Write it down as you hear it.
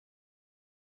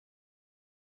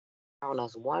allowing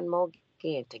us one more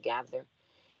again to gather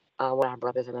with our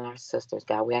brothers and our sisters,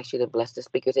 God. We ask you to bless the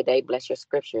speaker today. Bless your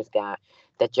scriptures, God,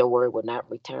 that your word will not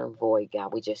return void,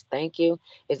 God. We just thank you.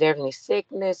 Is there any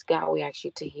sickness, God? We ask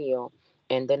you to heal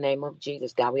in the name of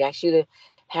Jesus, God. We ask you to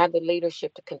have the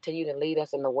leadership to continue to lead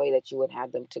us in the way that you would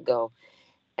have them to go.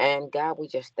 And God, we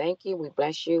just thank you. We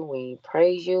bless you. We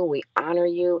praise you. We honor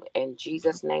you. In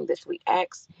Jesus' name, this we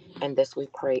ask and this we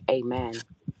pray. Amen.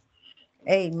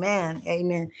 Amen.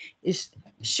 Amen. Is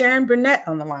Sharon Burnett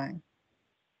on the line?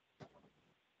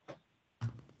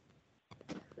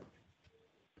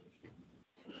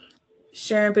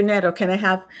 Sharon Burnett, or can I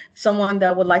have someone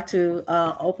that would like to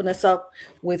open us up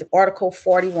with Article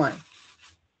 41?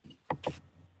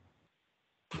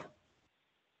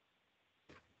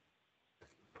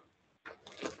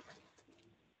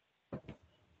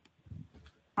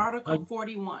 Article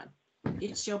 41.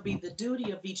 It shall be the duty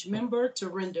of each member to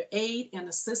render aid and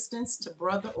assistance to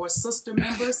brother or sister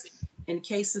members in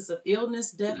cases of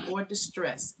illness, death, or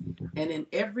distress, and in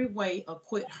every way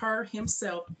acquit her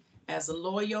himself as a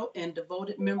loyal and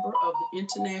devoted member of the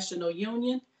International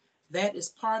Union. That is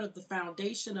part of the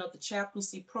foundation of the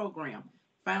chaplaincy program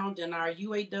found in our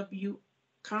UAW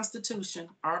Constitution,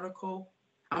 UAW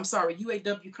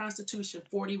Constitution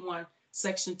 41,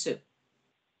 Section 2.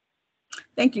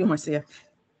 Thank you, Marcia.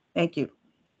 Thank you.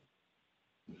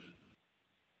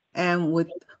 And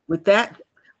with that,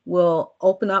 we'll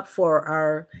open up for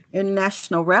our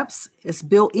international reps. It's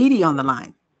Bill Eady on the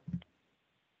line.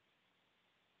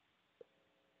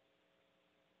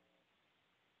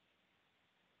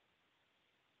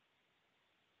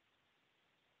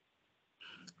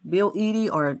 Bill Eady,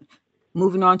 or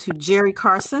moving on to Jerry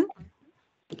Carson.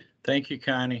 Thank you,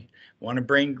 Connie. Want to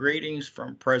bring greetings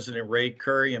from President Ray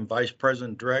Curry and Vice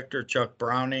President Director Chuck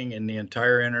Browning and the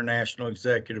entire International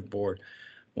Executive Board.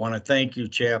 Want to thank you,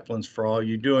 chaplains, for all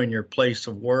you do in your place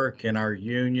of work, in our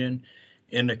union,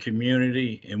 in the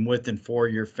community, and with and for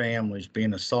your families,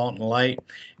 being a salt and light,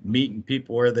 meeting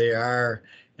people where they are,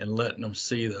 and letting them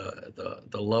see the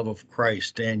love of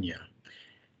Christ in you.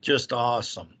 Just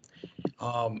awesome.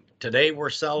 Today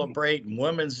we're celebrating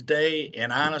Women's Day,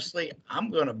 and honestly, I'm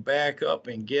going to back up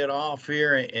and get off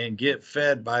here and get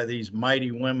fed by these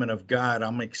mighty women of God.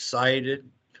 I'm excited.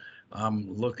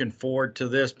 I'm looking forward to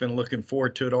this. Been looking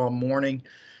forward to it all morning.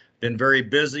 Been very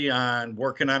busy on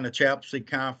working on the chaplaincy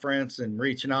conference and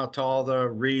reaching out to all the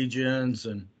regions,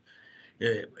 and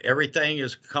everything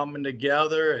is coming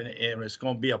together, and it's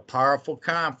going to be a powerful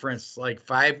conference like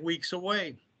 5 weeks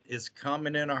away. It's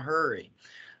coming in a hurry.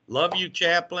 Love you,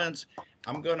 chaplains.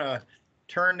 I'm going to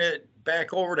turn it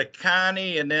back over to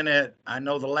Connie, and then I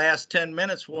know the last 10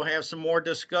 minutes we'll have some more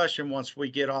discussion once we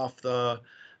get off the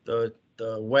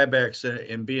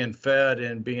WebEx and being fed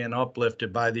and being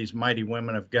uplifted by these mighty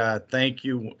women of God. Thank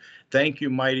you,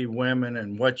 mighty women,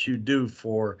 and what you do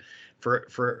for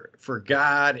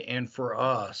God and for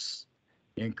us,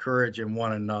 encouraging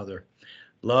one another.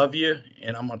 Love you,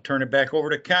 and I'm going to turn it back over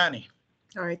to Connie.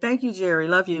 All right. Thank you, Jerry.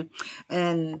 Love you.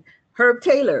 And Herb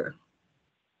Taylor.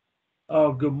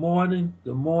 Oh, good morning.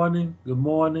 Good morning. Good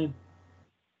morning.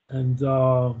 And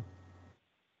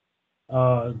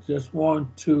just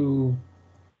want to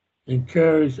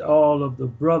encourage all of the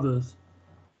brothers.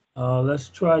 Let's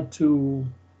try to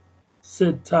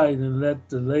sit tight and let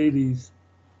the ladies,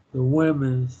 the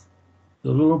women's,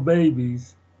 the little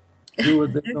babies do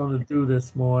what they're going to do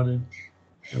this morning.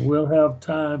 And we'll have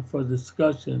time for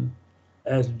discussion,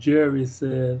 as Jerry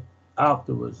said,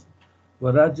 afterwards.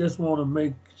 But I just want to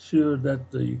make sure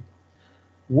that the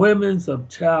women's of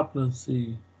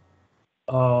chaplaincy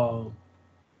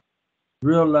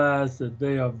realize that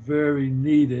they are very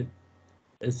needed,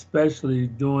 especially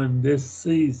during this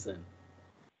season.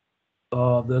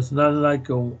 There's nothing like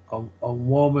a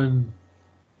woman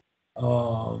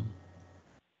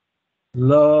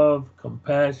love,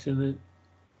 compassionate,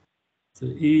 to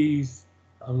ease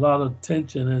a lot of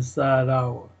tension inside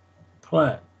our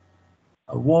plant.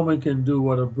 A woman can do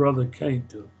what a brother can't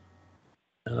do,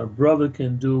 and a brother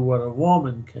can do what a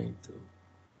woman can't do.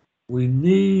 We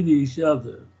need each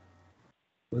other,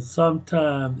 but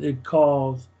sometimes it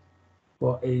calls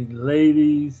for a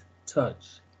lady's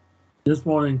touch. Just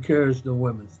want to encourage the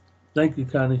women. Thank you,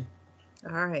 Connie.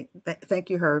 All right. Thank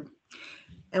you, Herb.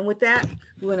 And with that,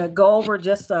 we're going to go over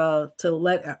just to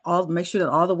make sure that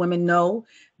all the women know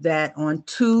that on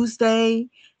Tuesday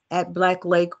at Black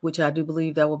Lake, which I do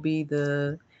believe that will be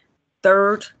the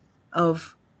 3rd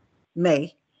of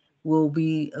May, will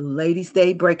be a Ladies'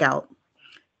 Day breakout.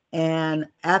 And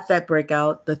at that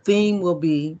breakout, the theme will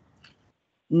be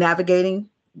navigating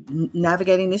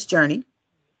this journey.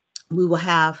 We will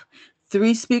have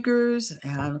 3 speakers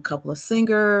and a couple of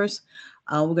singers.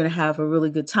 We're going to have a really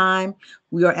good time.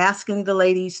 We are asking the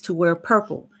ladies to wear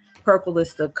purple. Purple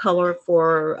is the color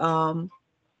for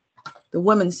the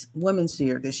women's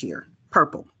year this year.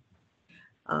 Purple.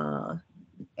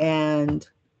 And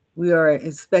we are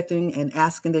expecting and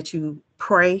asking that you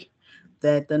pray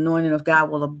that the anointing of God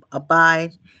will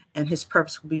abide and his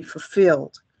purpose will be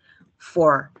fulfilled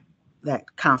for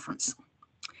that conference.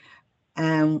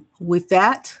 And with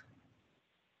that,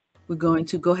 we're going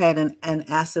to go ahead and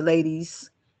ask the ladies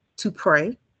to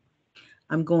pray.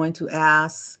 I'm going to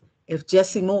ask if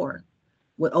Jessie Moore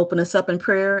would open us up in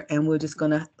prayer, and we're just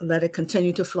going to let it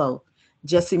continue to flow.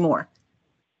 Jessie Moore.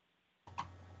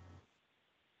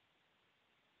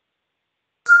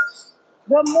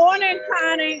 Good morning,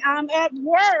 Connie. I'm at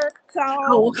work, so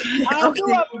Okay. I'll do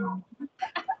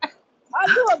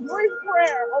a brief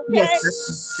prayer, okay?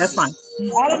 Yes, that's fine.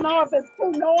 I don't know if it's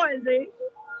too noisy.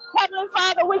 Heavenly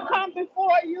Father, we come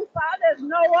before you, Father, there's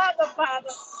no other, Father.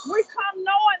 We come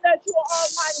knowing that you are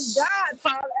Almighty God,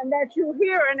 Father, and that you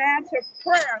hear and answer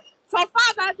prayer. So,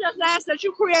 Father, I just ask that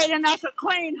you create in us a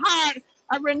clean heart,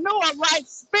 a renew a right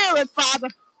spirit, Father.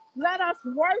 Let us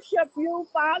worship you,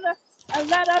 Father, and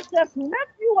let us just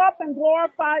lift you up and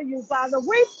glorify you, Father.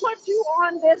 We put you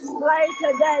on display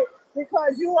today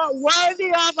because you are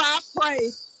worthy of our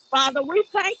praise. Father, we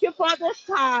thank you for this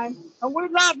time, and we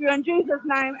love you in Jesus'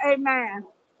 name. Amen.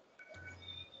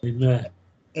 Amen.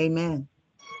 Amen.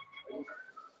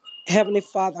 Heavenly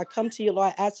Father, I come to you,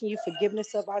 Lord, asking you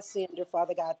forgiveness of our sin, dear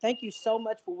Father God. Thank you so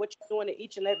much for what you're doing in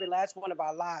each and every last one of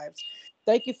our lives.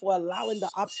 Thank you for allowing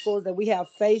the obstacles that we have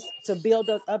faced to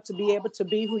build us up to be able to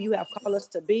be who you have called us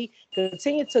to be.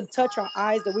 Continue to touch our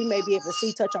eyes that we may be able to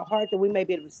see, touch our heart that we may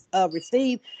be able to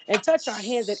receive, and touch our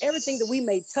hands that everything that we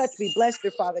may touch be blessed,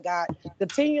 dear Father God.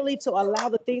 Continually to allow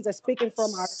the things that are speaking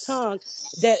from our tongue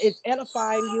that is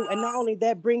edifying you, and not only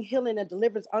that, bring healing and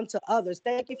deliverance unto others.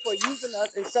 Thank you for using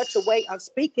us in such a way of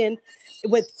speaking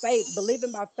with faith,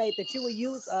 believing by faith that you will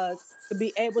use us to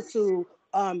be able to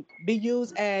be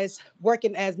used as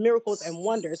working as miracles and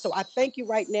wonders. So I thank you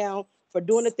right now for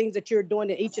doing the things that you're doing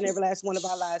in each and every last one of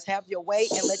our lives. Have your way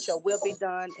and let your will be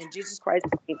done. In Jesus Christ's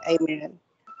name, amen.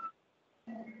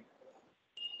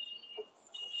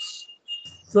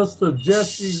 Sister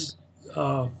Jessie,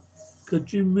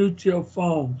 could you mute your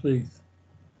phone, please?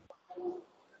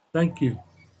 Thank you.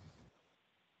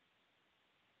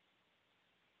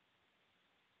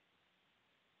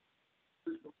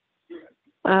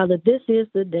 Father, this is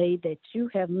the day that you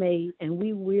have made, and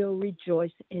we will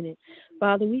rejoice in it.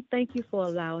 Father, we thank you for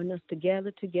allowing us to gather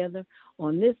together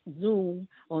on this Zoom,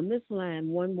 on this line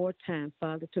one more time,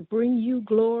 Father, to bring you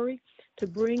glory, to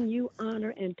bring you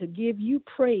honor, and to give you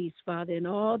praise, Father, in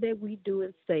all that we do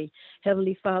and say.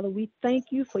 Heavenly Father, we thank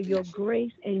you for your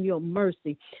grace and your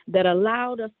mercy that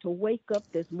allowed us to wake up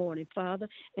this morning, Father.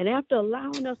 And after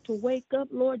allowing us to wake up,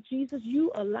 Lord Jesus,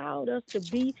 you allowed us to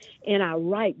be in our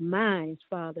right minds,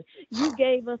 Father. You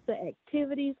gave us the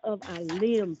activities of our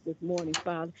limbs this morning,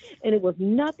 Father. And it was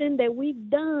nothing that we've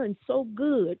done so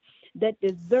good that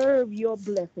deserve your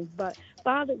blessings. But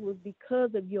Father, it was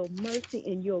because of your mercy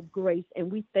and your grace, and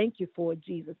we thank you for it,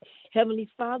 Jesus. Heavenly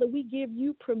Father, we give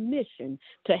you permission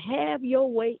to have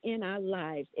your way in our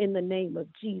lives in the name of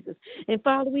Jesus. And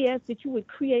Father, we ask that you would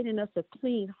create in us a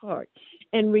clean heart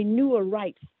and renew a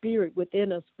right spirit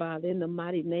within us, Father, in the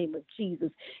mighty name of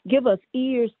Jesus. Give us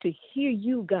ears to hear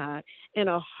you, God, and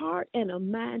a heart and a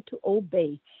mind to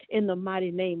obey in the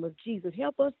mighty name of Jesus.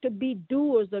 Help us to be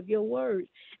doers of your word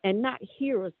and not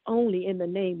hearers only in the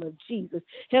name of Jesus.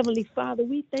 Heavenly Father,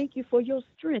 we thank you for your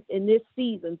strength in this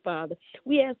season, Father.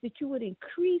 We ask that you would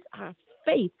increase our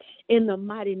faith in the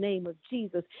mighty name of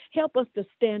Jesus. Help us to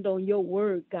stand on your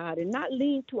word, God, and not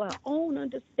lean to our own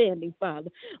understanding,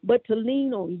 Father, but to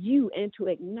lean on you and to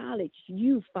acknowledge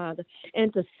you, Father,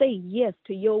 and to say yes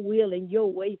to your will and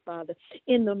your way, Father.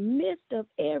 In the midst of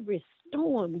every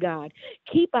storm, God,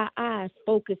 keep our eyes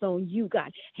focused on you,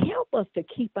 God. Help us to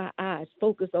keep our eyes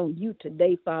focused on you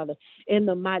today, Father, in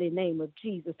the mighty name of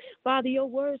Jesus. Father, your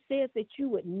word says that you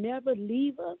would never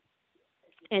leave us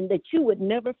and that you would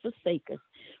never forsake us.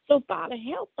 So, Father,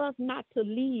 help us not to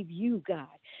leave you, God.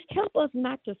 Help us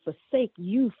not to forsake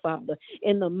you, Father,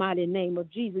 in the mighty name of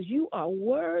Jesus. You are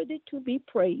worthy to be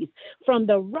praised from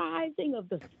the rising of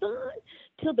the sun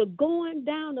to the going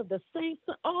down of the same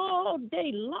sun all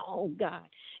day long, God.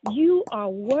 You are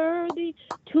worthy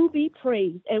to be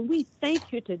praised. And we thank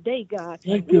you today, God.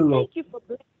 Thank We you, Lord. thank you for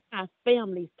blessing our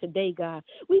families today, God.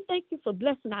 We thank you for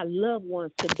blessing our loved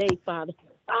ones today, Father.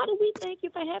 Father, we thank you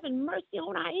for having mercy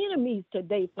on our enemies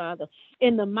today, Father,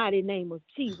 in the mighty name of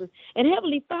Jesus. And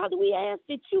Heavenly Father, we ask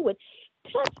that you would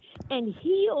touch and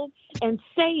heal and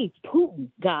save Putin,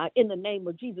 God, in the name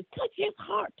of Jesus. Touch his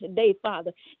heart today,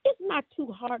 Father. It's not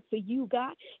too hard for you,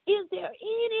 God. Is there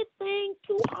anything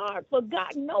too hard for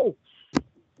God? No.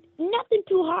 Nothing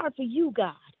too hard for you,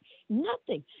 God.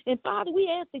 Nothing. And Father, we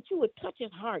ask that you would touch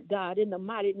his heart, God, in the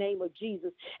mighty name of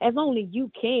Jesus, as only you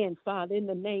can, Father, in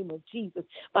the name of Jesus.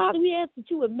 Father, we ask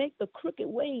that you would make the crooked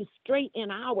ways straight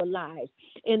in our lives,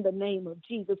 in the name of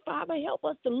Jesus. Father, help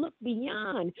us to look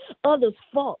beyond others'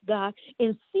 fault, God,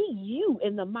 and see you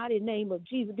in the mighty name of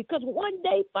Jesus. Because one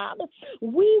day, Father,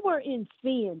 we were in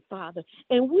sin, Father,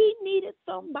 and we needed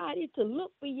somebody to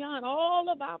look beyond all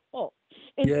of our faults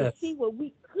and to see what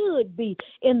we could be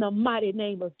in the mighty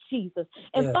name of Jesus.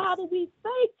 And Father, we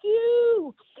thank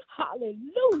you.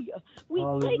 Hallelujah. We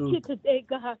thank you today,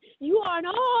 God. You are an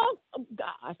awesome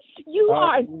God. You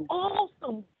are an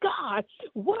awesome God,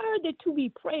 worthy to be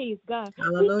praised, God.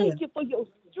 Hallelujah. We thank you for your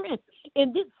strength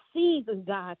in this season,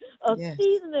 God, a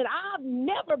season that I've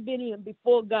never been in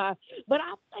before, God. But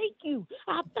I thank you.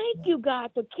 I thank you,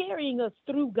 God, for carrying us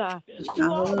through, God,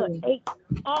 through all the aches,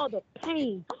 all the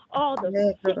pain, all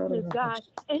the sickness, God,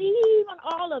 and even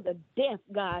all of the death,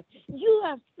 God. You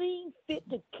have seen fit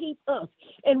to keep us,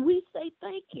 and we say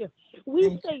thank you.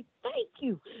 We say thank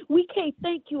you. We can't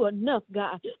thank you enough,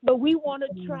 God, but we want to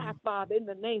try, Father, in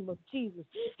the name of Jesus.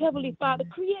 Heavenly Father,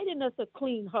 creating us a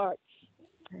clean heart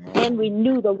and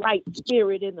renew the right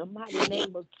spirit in the mighty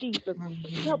name of Jesus.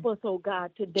 Help us, oh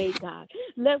God, today, God.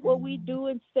 Let what we do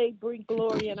and say bring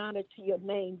glory and honor to your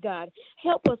name, God.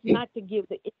 Help us not to give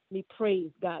the enemy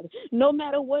praise, God, no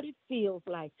matter what it feels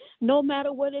like, no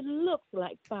matter what it looks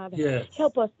like, Father.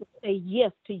 Help us to say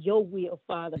yes to your will,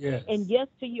 Father, and yes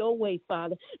to your way,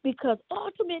 Father, because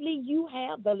ultimately you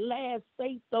have the last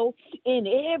say-so in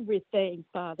everything,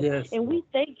 Father. And we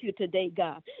thank you today,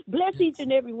 God. Bless each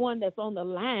and every one that's on the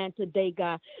line today,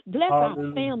 God. Bless our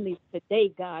families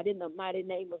today, God, in the mighty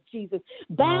name of Jesus.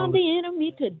 Bound the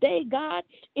enemy today, God,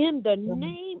 in the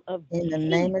name of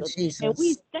Jesus. And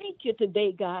we thank you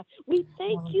today, God. We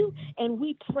thank you and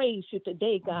we praise you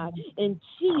today, God. In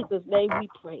Jesus' name we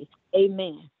pray.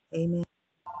 Amen. Amen.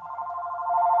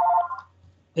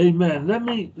 Amen. Let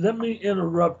me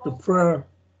interrupt the prayer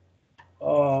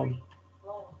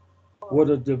with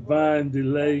a divine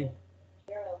delay.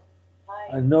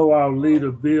 I know our leader,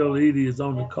 Bill Eady, is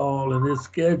on the call, and his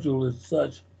schedule is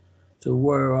such to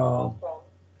where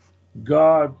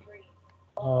God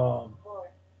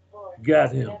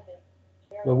got him.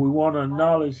 But we want to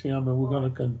acknowledge him, and we're going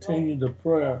to continue the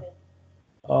prayer.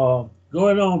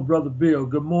 Going on, Brother Bill.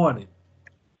 Good morning.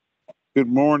 Good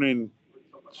morning,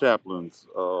 chaplains.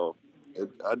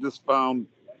 I just found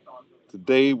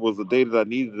today was the day that I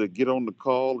needed to get on the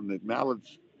call and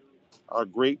acknowledge our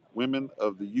great women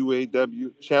of the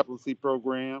UAW Chaplaincy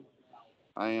program.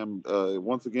 I am,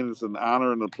 once again, it's an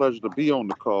honor and a pleasure to be on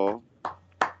the call.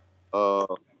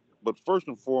 But first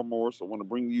and foremost, I want to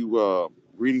bring you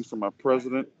greetings from my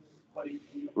president,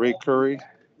 Ray Curry,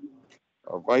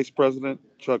 our vice president,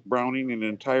 Chuck Browning, and the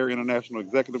entire International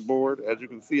Executive Board. As you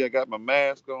can see, I got my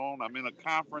mask on. I'm in a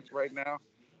conference right now.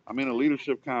 I'm in a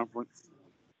leadership conference.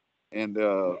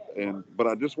 But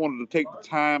I just wanted to take the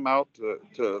time out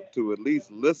to at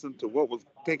least listen to what was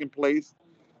taking place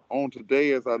on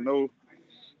today, as I know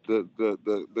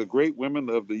the great women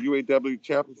of the UAW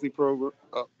Chaplaincy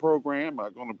program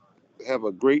are going to have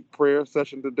a great prayer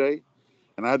session today,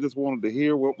 and I just wanted to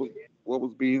hear what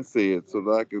was being said so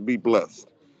that I could be blessed.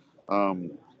 I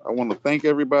want to thank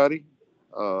everybody.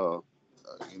 Uh,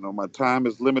 my time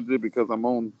is limited because I'm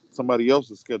on somebody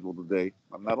else's schedule today.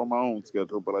 I'm not on my own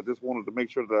schedule, but I just wanted to make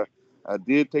sure that I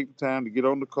did take the time to get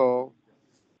on the call.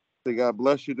 Say God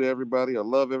bless you to everybody. I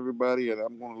love everybody, and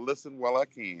I'm going to listen while I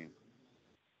can.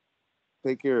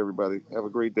 Take care, everybody. Have a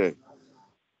great day.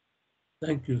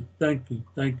 Thank you. Thank you.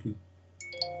 Thank you.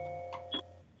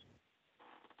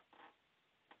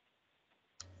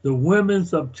 The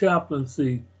Women's of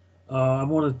Chaplaincy, I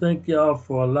want to thank y'all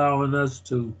for allowing us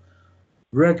to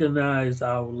recognize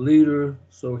our leader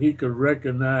so he could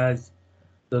recognize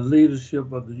the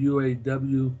leadership of the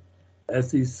UAW.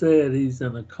 As he said, he's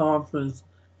in a conference,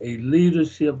 a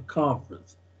leadership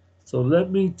conference. So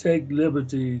let me take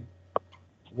liberty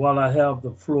while I have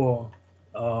the floor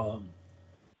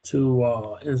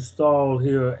to install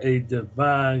here a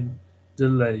divine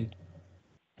delay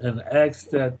and ask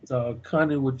that,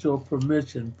 Connie, with your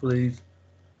permission, please,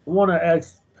 I want to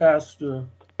ask Pastor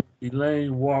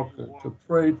Elaine Walker to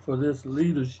pray for this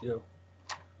leadership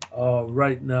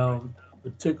right now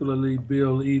particularly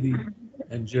Bill Eady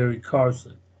and Jerry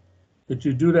Carson. Could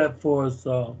you do that for us,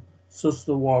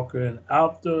 Sister Walker? And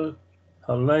after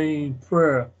Helene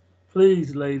prayer,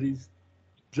 please, ladies,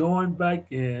 join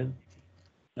back in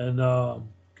and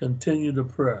continue the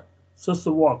prayer.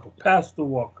 Sister Walker, Pastor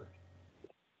Walker.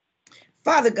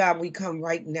 Father God, we come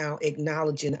right now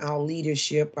acknowledging our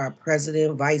leadership, our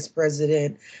president, vice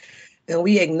president, and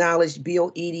we acknowledge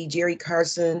Bill Eady, Jerry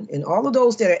Carson, and all of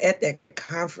those that are at that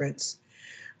conference.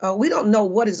 We don't know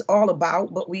what it's all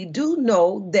about, but we do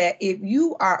know that if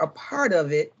you are a part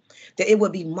of it, that it will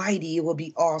be mighty, it will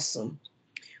be awesome.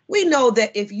 We know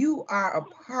that if you are a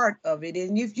part of it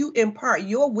and if you impart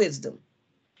your wisdom,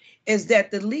 is that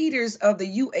the leaders of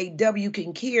the UAW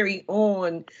can carry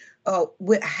on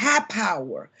with high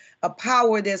power, a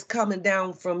power that's coming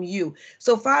down from you.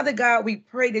 So, Father God, we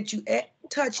pray that you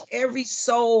touch every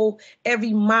soul,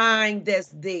 every mind that's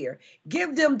there.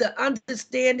 Give them the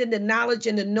understanding, the knowledge,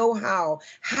 and the know-how,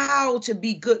 how to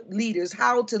be good leaders,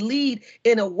 how to lead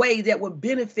in a way that would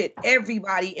benefit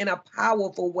everybody in a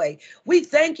powerful way. We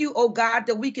thank you, oh God,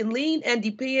 that we can lean and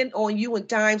depend on you in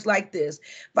times like this.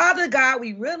 Father God,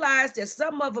 we realize that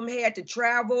some of them had to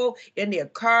travel in their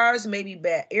cars, maybe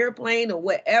by airplane or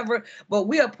whatever, but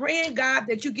we are praying, God,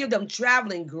 that you give them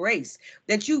traveling grace,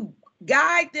 that you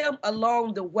guide them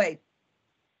along the way,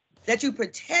 that you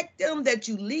protect them, that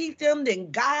you lead them, then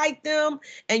guide them,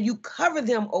 and you cover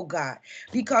them, oh God,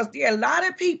 because there are a lot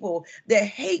of people that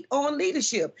hate on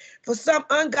leadership for some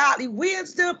ungodly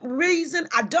wisdom reason.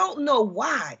 I don't know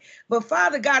why, but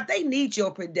Father God, they need your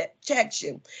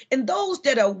protection. And those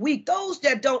that are weak, those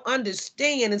that don't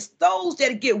understand, and those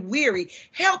that get weary,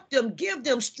 help them, give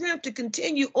them strength to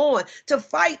continue on, to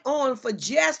fight on for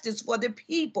justice for the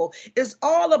people. It's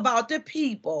all about the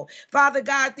people. Father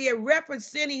God, they're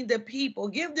representing the people.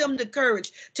 Give them the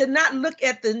courage to not look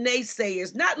at the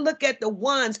naysayers, not look at the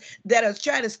ones that are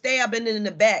trying to stab in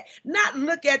the back, not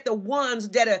look at the ones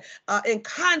that are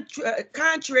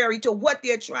contrary to what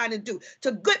they're trying to do,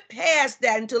 to get past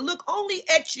that and to look only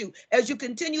at you as you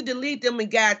continue to lead them and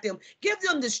guide them. Give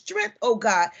them the strength, oh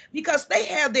God, because they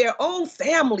have their own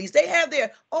families, they have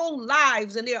their own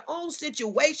lives and their own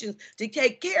situations to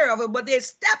take care of it, but they're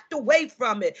stepped away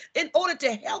from it in order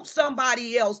to help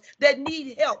somebody else that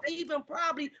need help, even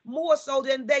probably more so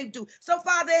than they do. So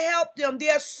Father, help them.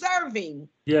 They're serving.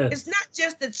 Yes. It's not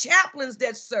just the chaplains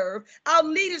that serve. Our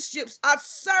leaderships are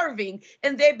serving,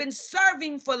 and they've been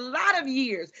serving for a lot of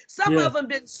years. Some of them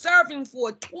been serving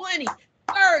for 20,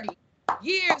 30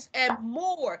 years and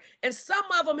more. And some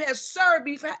of them have served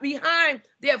behind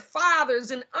their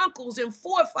fathers and uncles and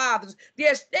forefathers.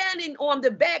 They're standing on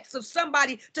the backs of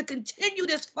somebody to continue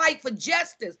this fight for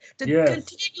justice, to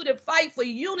continue to fight for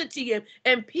unity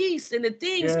and peace and the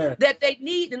things that they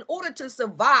need in order to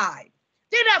survive.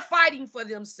 They're not fighting for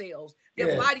themselves.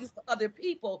 They're fighting for other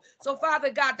people. So,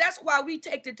 Father God, that's why we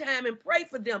take the time and pray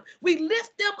for them. We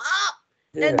lift them up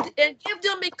and give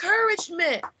them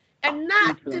encouragement and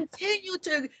not continue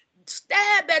to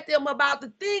stab at them about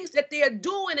the things that they're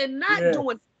doing and not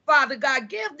doing. Father God,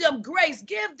 give them grace,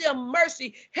 give them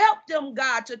mercy, help them,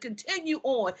 God, to continue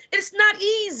on. It's not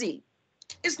easy.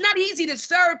 It's not easy to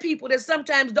serve people that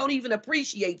sometimes don't even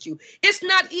appreciate you. It's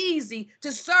not easy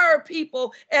to serve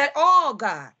people at all,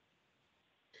 God.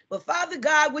 But Father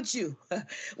God, with you,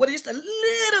 with just a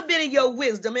little bit of your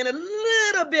wisdom and a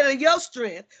little bit of your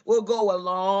strength will go a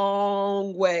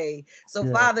long way. So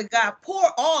Father God,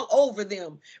 pour all over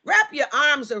them. Wrap your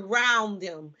arms around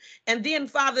them. And then,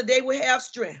 Father, they will have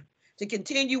strength to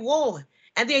continue on.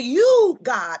 And then you,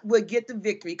 God, will get the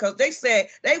victory, because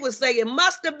they would say it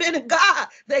must have been God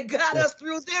that got us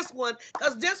through this one,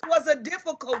 because this was a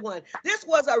difficult one. This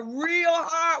was a real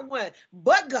hard one.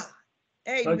 But God,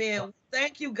 amen.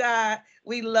 Thank you, God.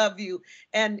 We love you.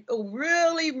 And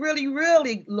really, really,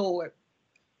 really, Lord,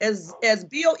 as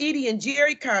Bill Eady and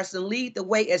Jerry Carson lead the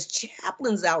way as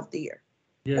chaplains out there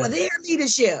for their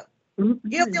leadership,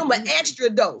 give them an extra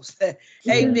dose.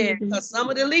 Amen. Because some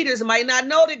of the leaders might not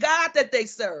know the God that they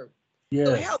serve.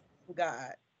 So help them,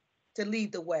 God, to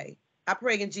lead the way. I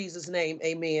pray in Jesus' name.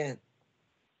 Amen.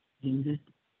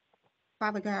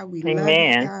 Father God, we love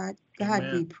you, God.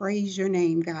 God, we praise your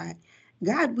name, God.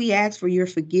 God, we ask for your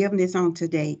forgiveness on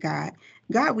today, God.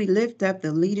 God, we lift up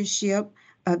the leadership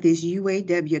of this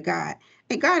UAW, God.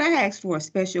 And God, I ask for a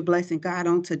special blessing, God,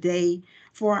 on today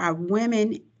for our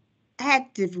women,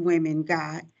 active women,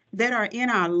 God, that are in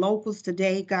our locals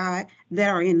today, God, that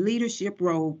are in leadership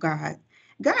role, God.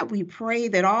 God, we pray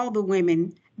that all the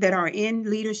women that are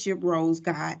in leadership roles,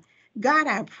 God,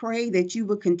 I pray that you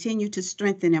will continue to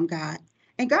strengthen them, God.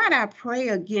 And God, I pray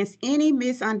against any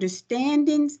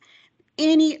misunderstandings,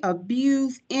 any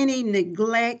abuse, any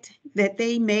neglect that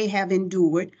they may have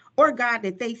endured, or God,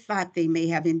 that they thought they may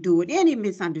have endured, any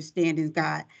misunderstandings,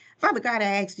 God. Father God, I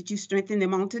ask that you strengthen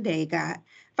them on today, God.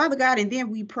 Father God, and then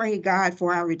we pray, God,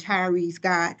 for our retirees,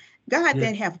 God. God, Yes.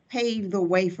 that have paved the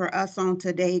way for us on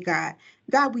today, God.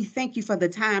 God, we thank you for the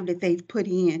time that they've put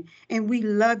in, and we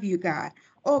love you, God.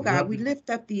 Oh, God, Love we you. lift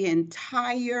up the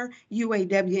entire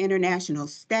UAW International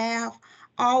staff,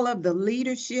 all of the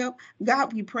leadership.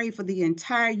 God, we pray for the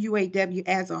entire UAW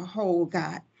as a whole,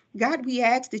 God. God, we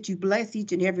ask that you bless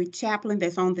each and every chaplain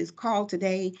that's on this call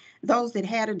today, those that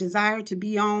had a desire to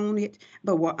be on it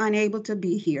but were unable to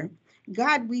be here.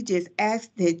 God, we just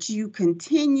ask that you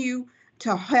continue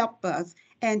to help us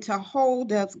and to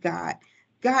hold us, God.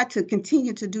 God, to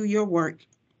continue to do your work.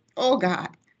 Oh, God.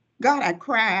 God, I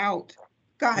cry out,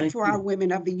 God, Thank for our you.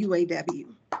 women of the UAW.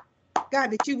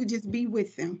 God, that you would just be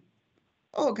with them.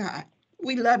 Oh, God,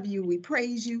 we love you. We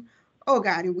praise you. Oh,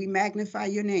 God, and we magnify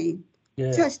your name.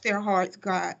 Yes. Touch their hearts,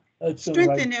 God. Touch them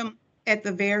right. Strengthen them at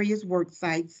the various work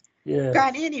sites. Yes.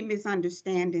 God, any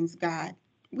misunderstandings, God,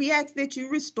 we ask that you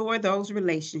restore those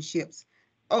relationships.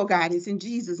 Oh, God, it's in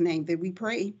Jesus' name that we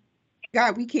pray.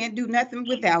 God, we can't do nothing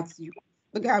without you.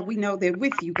 But God, we know that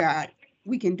with you, God,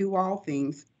 we can do all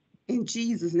things. In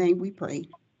Jesus' name we pray.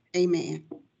 Amen.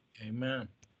 Amen.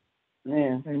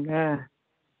 Yeah. Amen.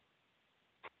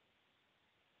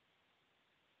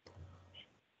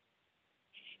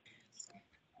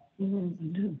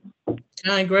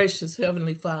 Kind, gracious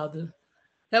Heavenly Father.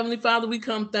 Heavenly Father, we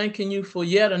come thanking you for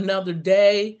yet another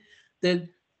day that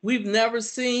we've never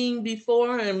seen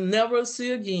before and never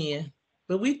see again.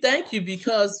 But we thank you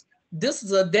because this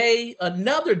is a day,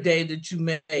 another day that you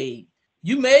made.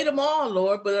 You made them all,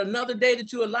 Lord, but another day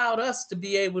that you allowed us to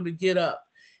be able to get up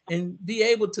and be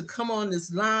able to come on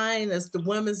this line as the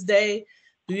Women's Day,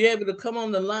 be able to come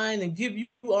on the line and give you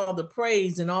all the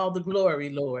praise and all the glory,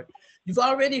 Lord. You've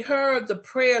already heard the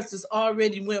prayers that's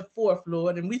already went forth,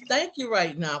 Lord. And we thank you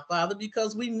right now, Father,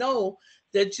 because we know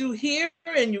that you hear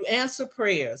and you answer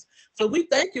prayers. So we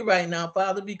thank you right now,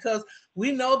 Father, because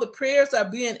we know the prayers are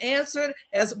being answered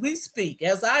as we speak,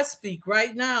 as I speak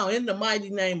right now in the mighty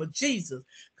name of Jesus.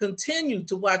 Continue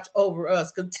to watch over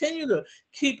us. Continue to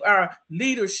keep our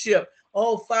leadership.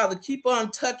 Oh, Father, keep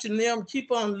on touching them,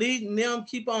 keep on leading them,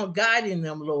 keep on guiding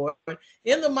them, Lord.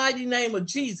 In the mighty name of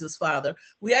Jesus, Father,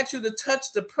 we ask you to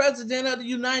touch the President of the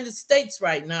United States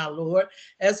right now, Lord,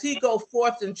 as he go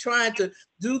forth and trying to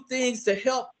do things to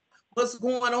help what's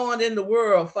going on in the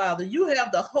world, Father. You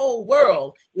have the whole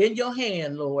world in your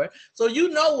hand, Lord. So you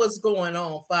know what's going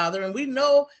on, Father. And we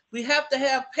know we have to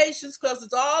have patience because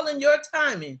it's all in your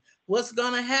timing, what's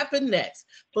going to happen next.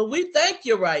 But we thank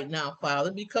you right now,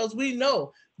 Father, because we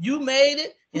know you made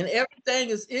it and everything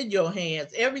is in your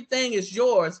hands. Everything is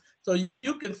yours. So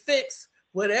you can fix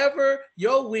whatever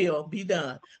your will be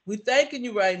done. We thanking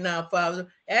you right now, Father,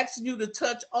 asking you to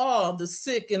touch all the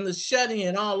sick and the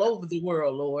shut-in all over the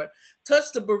world, Lord.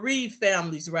 Touch the bereaved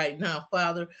families right now,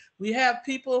 Father. We have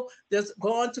people that's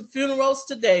going to funerals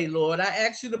today, Lord. I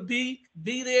ask you to be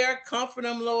there, comfort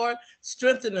them, Lord,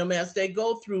 strengthen them as they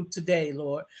go through today,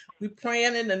 Lord. We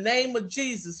praying in the name of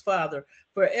Jesus, Father,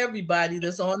 for everybody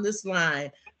that's on this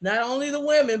line. Not only the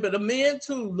women, but the men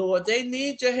too, Lord. They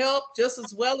need your help just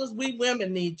as well as we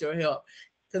women need your help.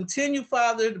 Continue,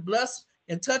 Father, to bless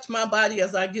and touch my body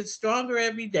as I get stronger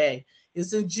every day.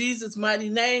 It's in Jesus' mighty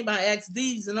name I ask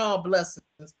these and all blessings.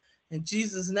 In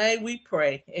Jesus' name we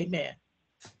pray. Amen.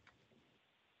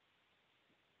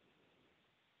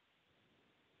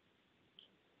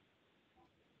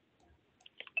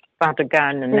 Father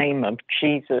God, in the name of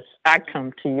Jesus, I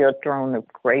come to your throne of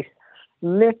grace,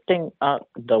 lifting up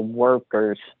the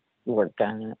workers, Lord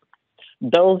God,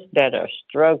 those that are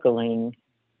struggling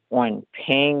on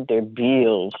paying their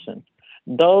bills, and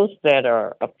those that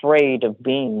are afraid of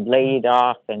being laid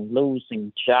off and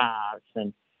losing jobs,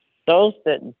 and those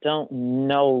that don't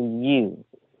know you,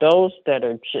 those that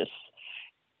are just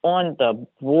on the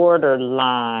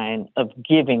borderline of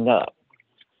giving up.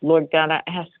 Lord God, I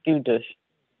ask you to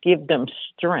give them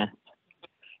strength,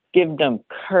 give them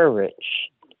courage.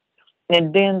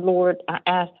 And then, Lord, I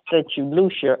ask that you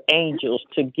loose your angels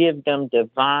to give them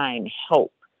divine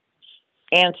help,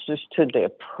 answers to their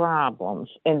problems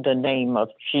in the name of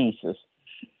Jesus.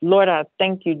 Lord, I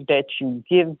thank you that you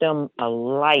give them a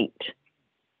light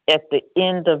at the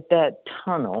end of that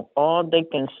tunnel. All they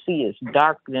can see is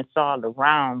darkness all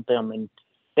around them, and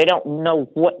they don't know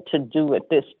what to do at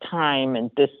this time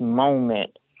and this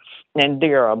moment, and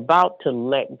they're about to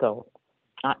let go.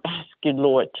 I ask you,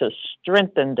 Lord, to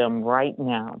strengthen them right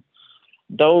now.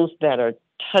 Those that are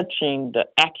touching the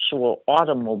actual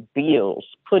automobiles,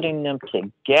 putting them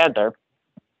together.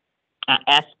 I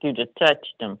ask you to touch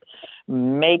them.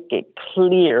 Make it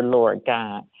clear, Lord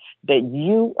God, that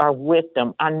you are with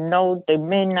them. I know they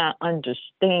may not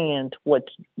understand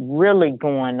what's really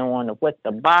going on or what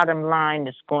the bottom line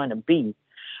is going to be,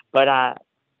 but I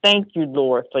thank you,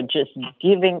 Lord, for just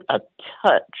giving a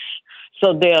touch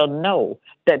so they'll know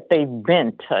that they've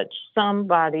been touched.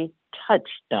 Somebody touched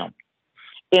them.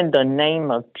 In the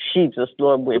name of Jesus,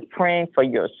 Lord, we're praying for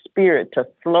your spirit to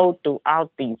flow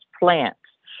throughout these plants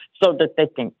so that they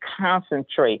can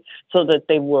concentrate, so that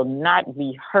they will not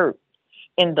be hurt.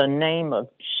 In the name of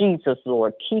Jesus,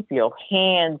 Lord, keep your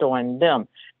hand on them.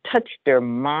 Touch their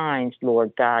minds,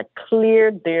 Lord God.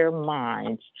 Clear their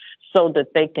minds so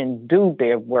that they can do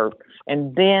their work,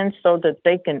 and then so that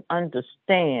they can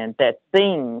understand that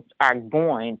things are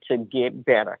going to get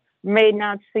better. May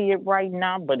not see it right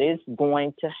now, but it's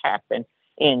going to happen.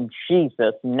 In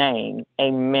Jesus' name,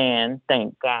 amen.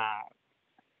 Thank God.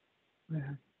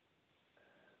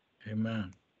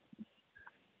 Amen.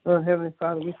 Lord Heavenly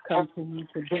Father, we come to you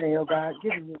today, oh God,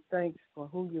 giving you thanks for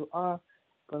who you are,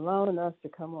 for allowing us to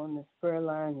come on this prayer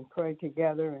line and pray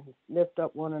together and lift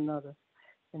up one another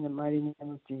in the mighty name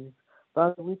of Jesus.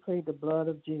 Father, we plead the blood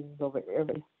of Jesus over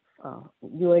every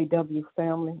UAW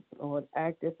family, Lord,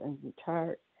 active and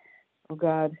retired. Oh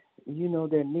God, you know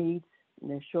their needs and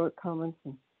their shortcomings,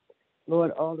 and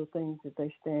Lord, all the things that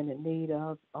they stand in need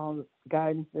of, all the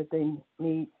guidance that they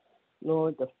need,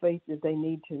 Lord, the faith that they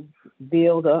need to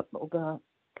build up, oh God.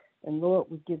 And Lord,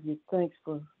 we give you thanks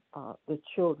for the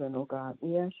children, oh God.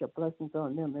 We ask your blessings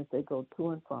on them as they go to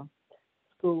and from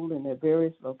school in their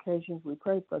various locations. We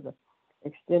pray for the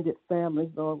extended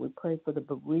families, Lord. We pray for the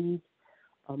bereaved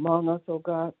among us, oh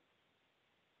God,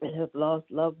 that have lost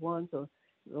loved ones, or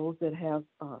those that have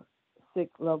sick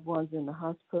loved ones in the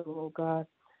hospital, oh God,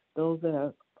 those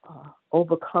that are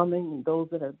overcoming and those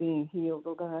that are being healed,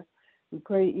 oh God. We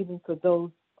pray even for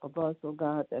those of us, oh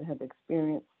God, that have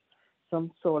experienced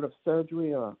some sort of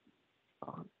surgery or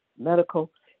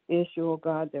medical issue, oh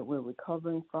God, that we're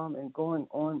recovering from and going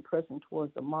on, pressing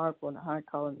towards the mark on the high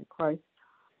calling in Christ.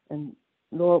 And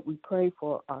Lord, we pray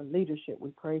for our leadership.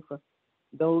 We pray for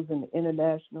those in the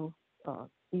international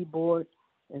e-board,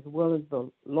 as well as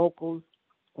the locals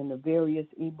and the various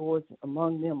e-boards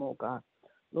among them, oh God.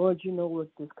 Lord, you know what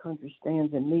this country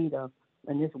stands in need of,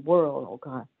 and this world, oh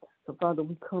God. So, Father,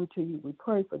 we come to you. We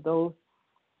pray for those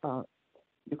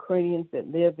Ukrainians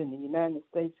that live in the United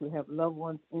States who have loved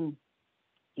ones in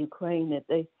Ukraine, that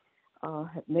they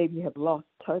maybe have lost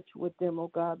touch with them,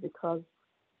 oh God, because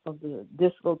of the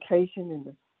dislocation and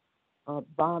the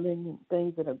bombing and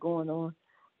things that are going on.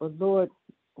 But, Lord,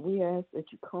 we ask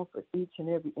that you comfort each and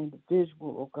every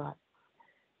individual, oh God,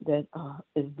 that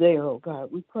is there, oh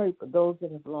God. We pray for those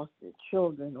that have lost their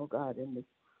children, oh God, in this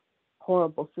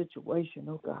horrible situation,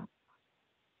 oh God,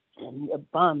 and the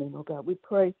bombing, oh God. We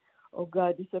pray, oh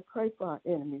God, you said pray for our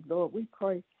enemies, Lord. We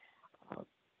pray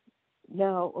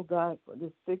now, oh God, for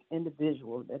this sick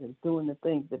individual that is doing the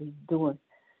things that he's doing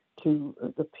to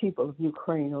the people of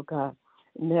Ukraine, oh God,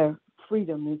 and their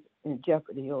freedom is in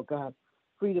jeopardy, oh God.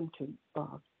 Freedom to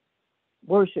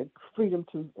worship, freedom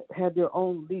to have their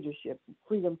own leadership,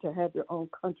 freedom to have their own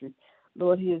country.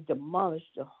 Lord, he has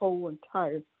demolished the whole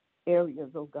entire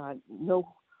areas, oh God.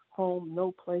 No home,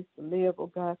 no place to live, oh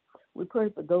God. We pray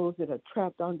for those that are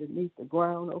trapped underneath the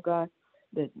ground, oh God,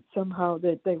 that somehow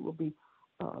that they will be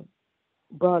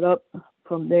brought up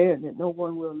from there and that no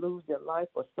one will lose their life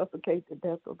or suffocate to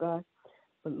death, oh God.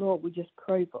 But Lord, we just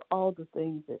pray for all the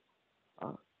things that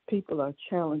people are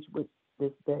challenged with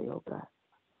this day, oh God.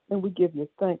 And we give you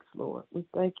thanks, Lord. We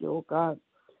thank you, oh God,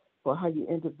 for how you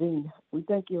intervene. We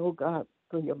thank you, oh God,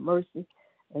 for your mercy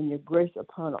and your grace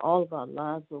upon all of our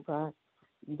lives, oh God.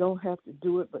 You don't have to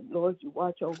do it, but Lord, you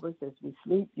watch over us as we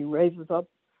sleep. You raise us up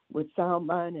with sound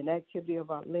mind and activity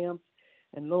of our limbs.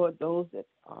 And Lord, those that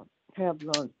have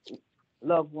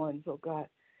loved ones, oh God,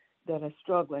 that are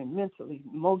struggling mentally,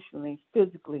 emotionally,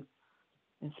 physically,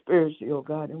 and spiritually, oh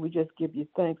God. And we just give you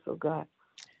thanks, oh God.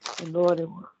 And Lord,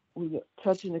 we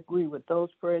touch and agree with those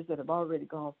prayers that have already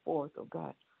gone forth, oh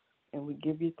God. And we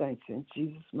give you thanks in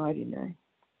Jesus' mighty name.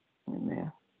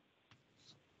 Amen.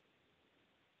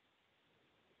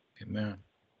 Amen.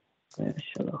 Bless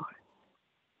you, Lord.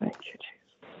 Thank you, Jesus.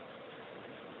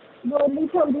 Lord, we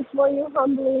come before you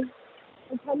humbly,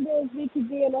 as humble as we could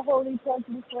be in a holy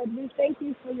presence, Lord. We thank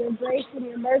you for your grace and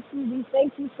your mercy. We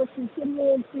thank you for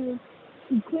continuing to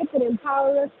equip and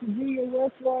empower us to do your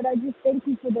work, Lord. I just thank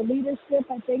you for the leadership.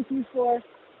 I thank you for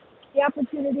the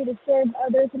opportunity to serve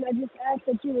others, and I just ask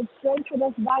that you would strengthen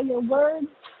us by your word,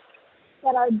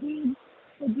 that our deeds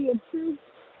would be of truth,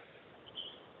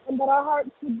 and that our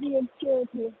hearts would be of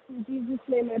purity. In Jesus'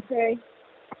 name I pray.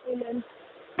 Amen.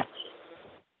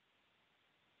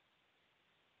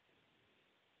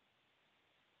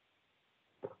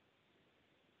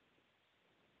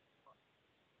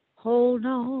 Hold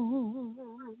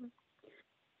on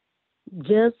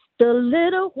just a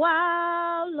little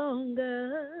while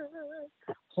longer.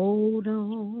 Hold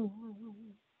on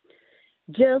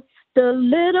just a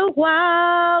little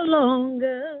while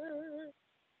longer.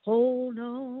 Hold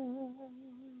on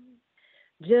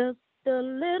just a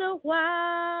little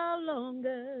while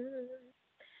longer,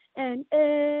 and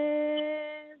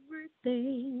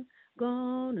everything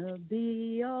gonna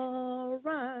be all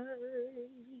right.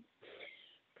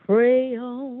 Pray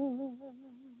on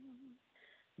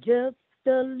just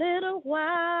a little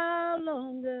while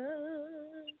longer.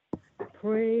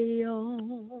 Pray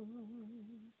on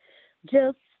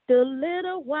just a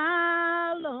little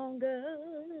while longer.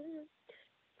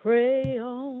 Pray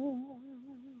on.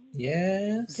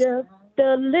 Yes. Just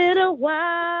a little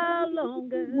while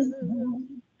longer,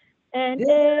 and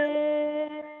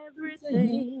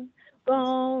everything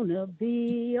gonna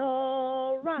be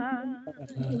all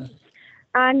right.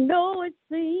 I know it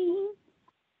seems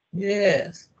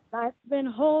Yes. life's been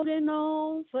holding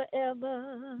on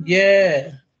forever.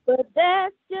 Yeah. But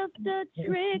that's just a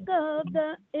trick of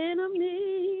the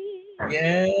enemy.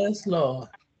 Yes, Lord.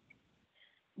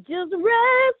 Just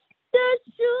rest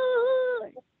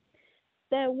assured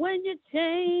that when your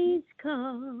change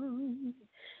comes,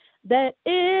 that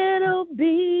it'll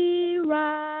be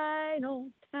right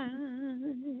on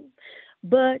time.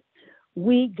 But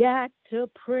we got to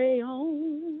pray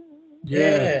on.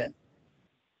 Yeah.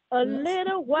 A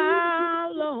little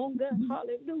while longer.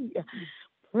 Hallelujah.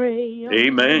 Pray on.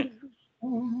 Amen.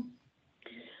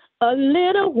 A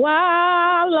little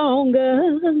while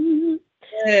longer.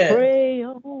 Yes. Pray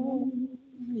on.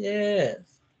 Yes.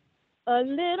 A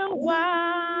little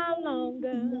while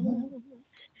longer,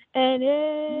 and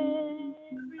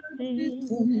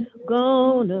everything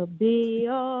gonna be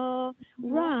all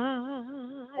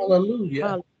right.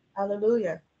 Hallelujah.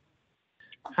 Hallelujah.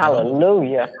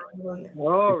 Hallelujah.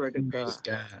 Glory to Praise God.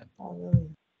 God. Hallelujah.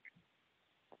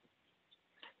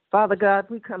 Father God,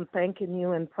 we come thanking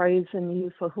you and praising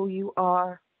you for who you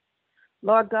are.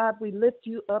 Lord God, we lift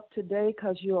you up today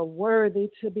because you are worthy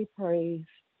to be praised.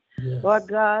 Yes. Lord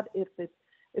God, if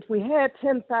we had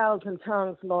 10,000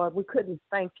 tongues, Lord, we couldn't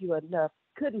thank you enough.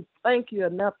 Couldn't thank you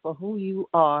enough for who you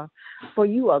are. For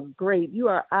you are great. You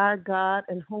are our God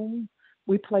in whom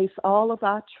we place all of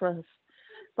our trust.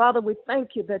 Father, we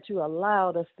thank you that you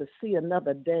allowed us to see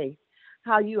another day,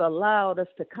 how you allowed us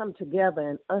to come together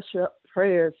and usher up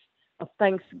prayers of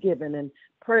thanksgiving and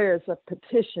prayers of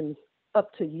petitions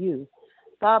up to you.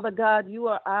 Father God, you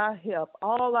are our help.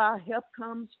 All our help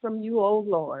comes from you, O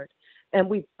Lord, and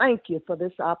we thank you for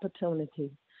this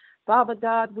opportunity. Father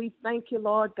God, we thank you,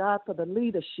 Lord God, for the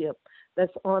leadership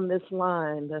that's on this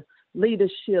line, the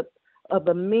leadership of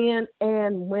the men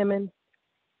and women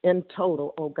in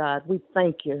total, oh God. We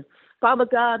thank you. Father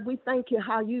God, we thank you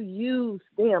how you use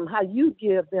them, how you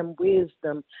give them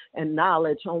wisdom and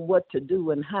knowledge on what to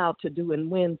do and how to do and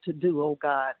when to do, oh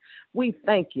God. We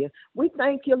thank you. We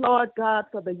thank you, Lord God,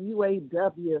 for the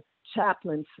UAW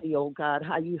Chaplaincy, oh God,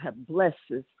 how you have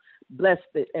blessed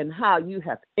it and how you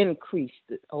have increased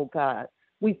it, oh God.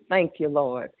 We thank you,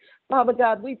 Lord. Father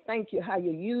God, we thank you how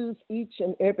you use each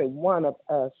and every one of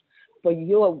us for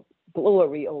your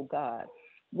glory, oh God.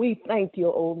 We thank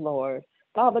you, oh Lord.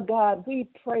 Father God, we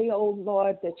pray, oh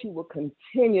Lord, that you will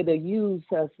continue to use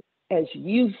us as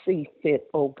you see fit,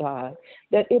 oh God,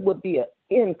 that it would be an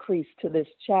increase to this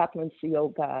chaplaincy, oh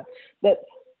God, that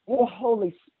your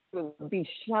Holy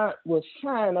Spirit will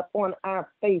shine upon our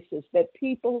faces, that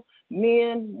people,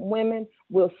 men, women,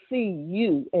 will see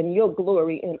you and your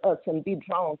glory in us and be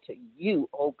drawn to you,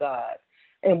 oh God.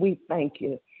 And we thank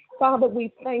you. Father,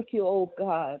 we thank you, oh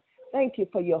God. Thank you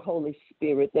for your Holy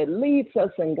Spirit that leads us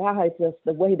and guides us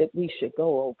the way that we should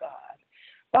go, oh God.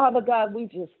 Father God, we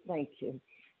just thank you.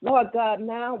 Lord God,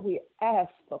 now we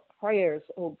ask for prayers,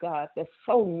 oh God, that's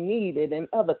so needed in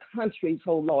other countries,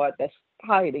 oh Lord, that's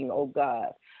fighting, oh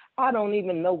God. I don't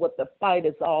even know what the fight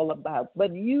is all about,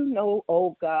 but you know,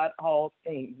 oh God, all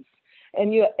things.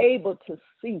 And you're able to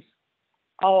cease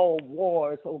all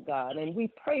wars, oh God. And we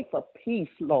pray for peace,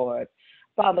 Lord.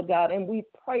 Father God, and we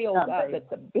pray, oh God, that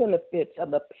the benefits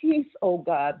of the peace, oh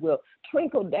God, will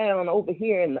trickle down over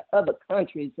here in the other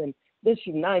countries and this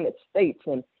United States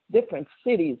and different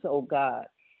cities, oh God.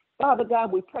 Father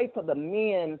God, we pray for the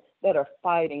men that are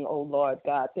fighting, oh Lord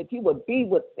God, that you would be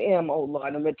with them, oh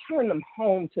Lord, and return them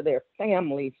home to their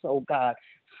families, oh God,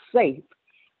 safe.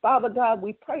 Father God,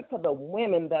 we pray for the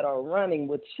women that are running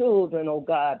with children, oh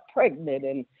God, pregnant,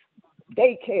 and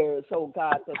daycares, oh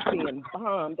God, that's being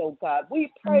bombed, oh God.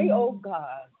 We pray, oh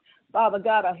God, Father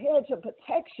God, a hedge of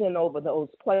protection over those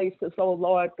places, oh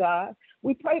Lord God.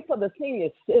 We pray for the senior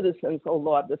citizens, oh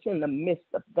Lord, that's in the midst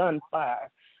of gunfire.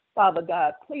 Father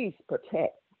God, please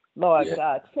protect, Lord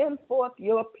God. Send forth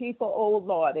your people, oh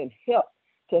Lord, and help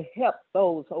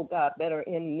those, oh God, that are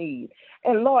in need.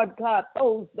 And Lord God,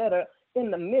 those that are in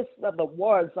the midst of the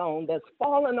war zone, that's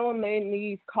falling on their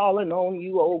knees, calling on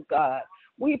you, oh God.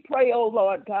 We pray, oh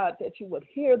Lord God, that you would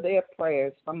hear their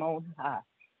prayers from on high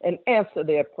and answer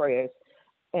their prayers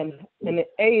and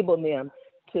enable them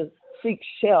to seek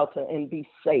shelter and be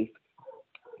safe.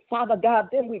 Father God,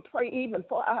 then we pray even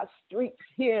for our streets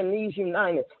here in these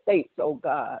United States, oh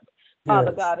God.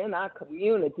 Father God, in our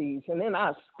communities and in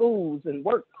our schools and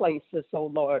workplaces,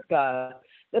 oh Lord God,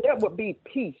 that there would be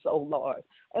peace, oh Lord.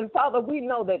 And Father, we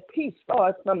know that peace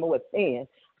starts from within.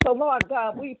 So Lord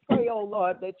God, we pray, oh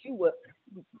Lord, that you would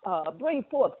bring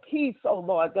forth peace, oh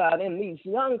Lord God, in these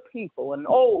young people and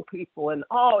old people and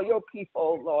all your people,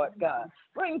 oh Lord God.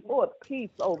 Bring forth peace,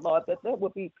 oh Lord, that there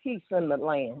would be peace in the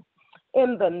land.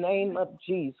 In the name of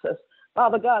Jesus.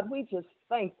 Father God, we just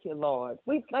thank you, Lord.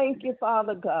 We thank you,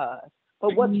 Father God, for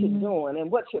what you're doing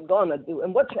and what you're going to do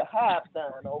and what you have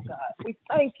done, oh God. We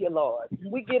thank you, Lord.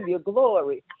 We give you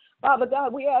glory. Father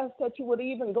God, we ask that you would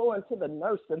even go into the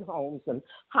nursing homes and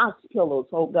hospitals,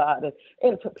 oh God, and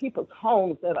into people's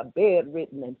homes that are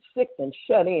bedridden and sick and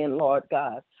shut in, Lord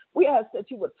God. We ask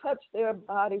that you would touch their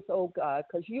bodies, oh God,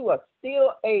 because you are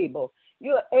still able.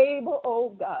 You're able,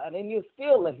 oh God, and you're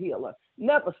still a healer.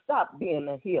 Never stop being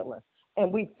a healer.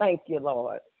 And we thank you,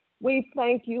 Lord. We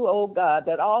thank you, oh God,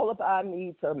 that all of our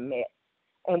needs are met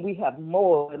and we have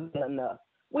more than enough.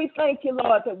 We thank you,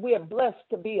 Lord, that we're blessed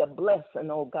to be a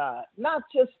blessing, oh God, not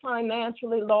just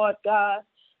financially, Lord God,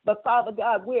 but Father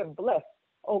God, we're blessed,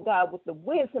 oh God, with the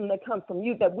wisdom that comes from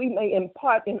you that we may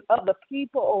impart in other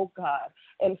people, oh God,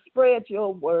 and spread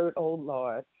your word, oh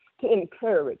Lord, to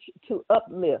encourage, to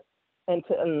uplift, and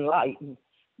to enlighten.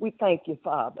 We thank you,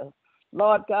 Father.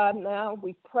 Lord God, now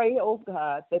we pray, oh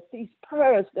God, that these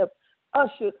prayers that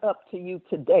ushered up to you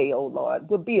today, oh Lord,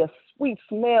 will be a sweet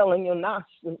smell in your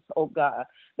nostrils, oh God,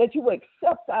 that you will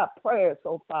accept our prayers,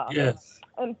 oh Father. Yes.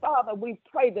 And Father, we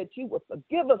pray that you will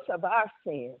forgive us of our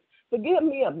sins. Forgive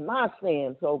me of my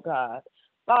sins, oh God.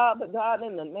 Father God,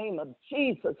 in the name of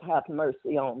Jesus, have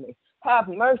mercy on me. Have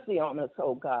mercy on us,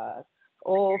 oh God.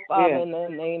 Oh Father, in the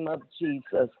name of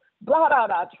Jesus. Blot out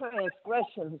our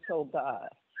transgressions, oh God.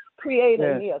 Create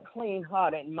in me a clean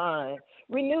heart and mind.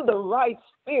 Renew the right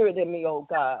spirit in me, oh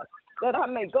God, that I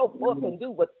may go forth and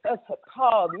do what thus have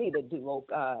called me to do, oh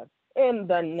God, in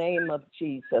the name of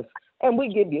Jesus. And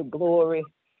we give you glory.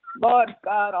 Lord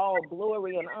God, all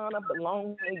glory and honor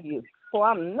belong to you. For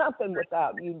I'm nothing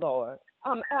without you, Lord.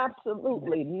 I'm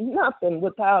absolutely nothing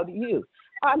without you.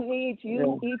 I need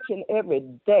you each and every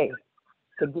day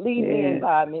to lead me and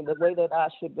guide me the way that I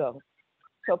should go.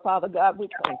 So, Father God, we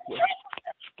thank you.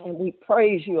 And we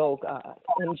praise you, oh God.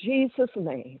 In Jesus'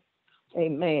 name,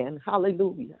 amen.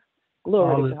 Hallelujah.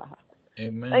 Glory to God.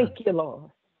 Amen. Thank you, Lord.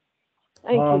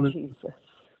 Thank you, Jesus.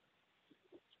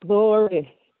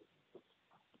 Glory.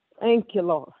 Thank you,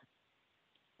 Lord.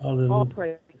 Hallelujah. All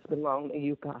praises belong to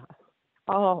you, God.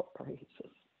 All praises.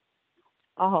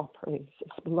 All praises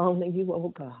belong to you,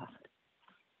 oh God.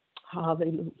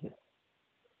 Hallelujah.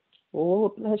 Oh,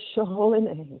 bless your holy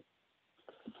name.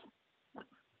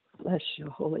 Bless your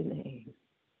holy name.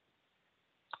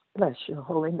 Bless your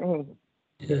holy name.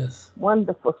 Yes.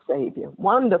 Wonderful Savior.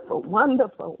 Wonderful,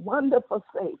 wonderful, wonderful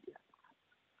Savior.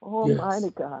 Almighty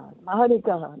God, mighty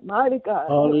God, mighty God.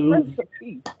 Hallelujah. Prince of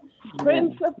Peace.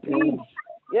 Prince of Peace.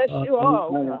 Yes, you are,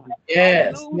 oh God.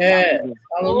 Yes, Hallelujah. yes.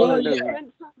 Oh, Hallelujah. you're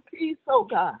Prince of Peace, oh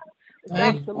God. It's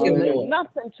Thank you, absolutely Lord.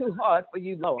 nothing too hard for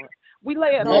you, Lord. We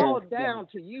lay it all down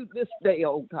to you this day,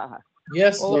 oh God.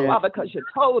 Yes, Oh, Lord. Father, because you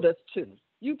told us to.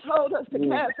 You told us to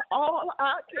cast all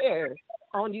our cares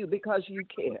on you because you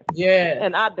care. Yes.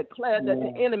 And I declare that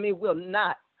the enemy will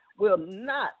not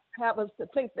have us to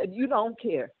think that you don't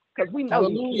care, because we know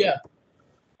you care.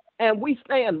 And we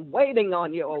stand waiting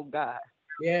on you, oh God.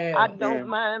 Yeah. I don't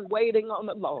mind waiting on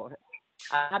the Lord.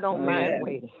 I don't mind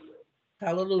waiting.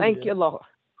 Hallelujah. Thank you, Lord.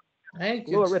 Thank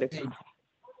you. Glory to God.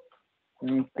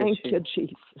 Thank you,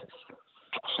 Jesus.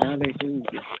 Hallelujah.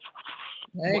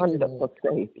 Wonderful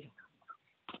Savior.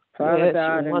 Father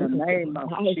God, in the name of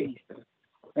Jesus,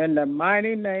 in the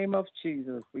mighty name of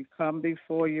Jesus, we come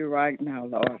before you right now,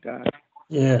 Lord God.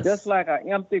 Yes. Just like an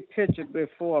empty pitcher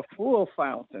before a full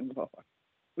fountain, Lord.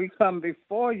 We come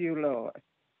before you, Lord.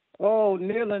 Oh,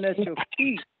 kneeling at your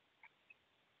feet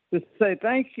to say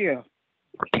thank you.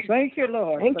 Thank you,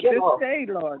 Lord, for this day,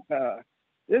 Lord God.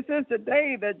 This is the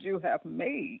day that you have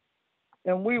made,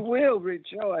 and we will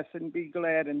rejoice and be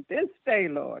glad in this day,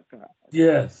 Lord God.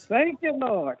 Yes. Thank you,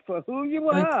 Lord, for who you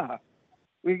are.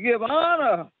 We give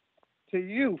honor to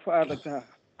you, Father God.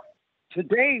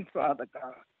 Today, Father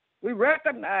God, we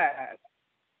recognize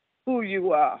who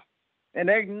you are and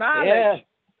acknowledge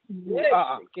who you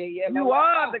are. You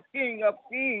are the King of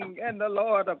Kings and the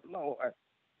Lord of Lords.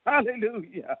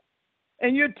 Hallelujah.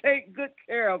 And you take good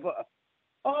care of us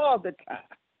all the time.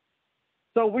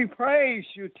 So we praise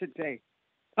you today.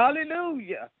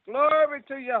 Hallelujah. Glory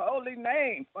to your holy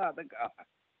name, Father God.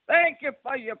 Thank you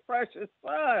for your precious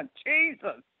Son,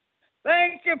 Jesus.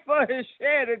 Thank you for his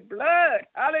shedded blood.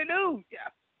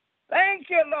 Hallelujah. Thank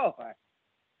you, Lord,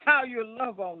 how you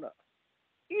love on us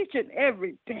each and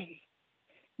every day.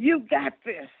 You got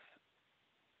this.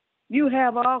 You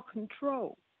have all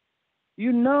control.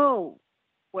 You know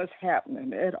what's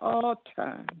happening at all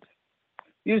times.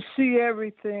 You see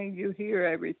everything. You hear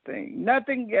everything.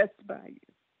 Nothing gets by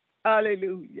you.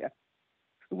 Hallelujah.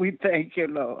 We thank you,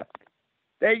 Lord,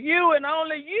 that you and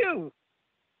only you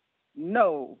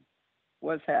know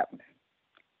what's happening.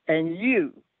 And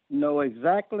you know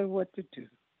exactly what to do.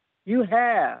 You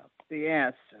have the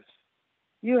answers.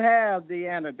 You have the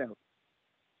antidote.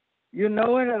 You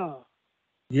know it all.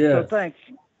 Yes. So thank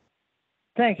you.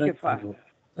 Thank you, Father. You.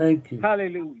 Thank you.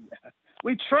 Hallelujah.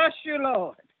 We trust you,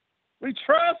 Lord. We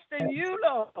trust in you,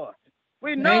 Lord.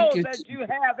 We know that you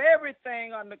have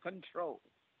everything under control.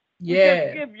 We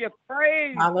just give you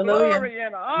praise, glory,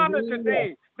 and honor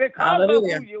today because of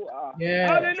who you are.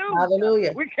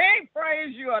 Hallelujah. We can't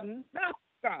praise you enough,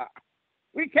 God.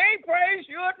 We can't praise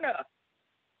you enough.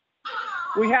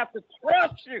 We have to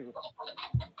trust you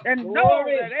and know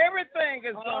that everything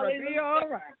is going to be all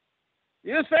right.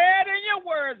 You said in your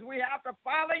words, we have to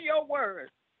follow your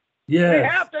words. Yes. We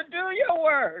have to do your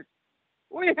words.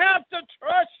 We have to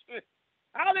trust you.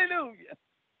 Hallelujah.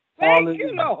 Thank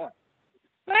you, Lord.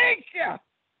 Thank you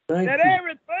that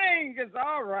everything is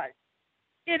all right.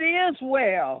 It is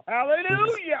well.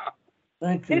 Hallelujah.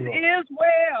 Thank you, It is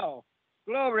well.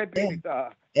 Glory be to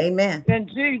God. Amen. In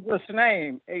Jesus'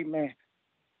 name, amen.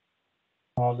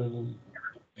 Hallelujah.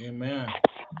 Amen.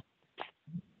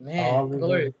 Man,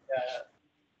 glory to God.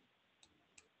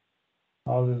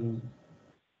 Hallelujah.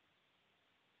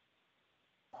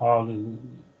 Hallelujah.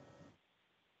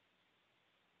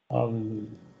 Hallelujah.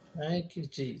 Thank you,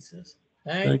 Jesus.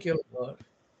 Thank you, Lord.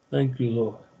 Thank you,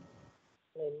 Lord.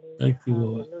 Hallelujah. Thank you,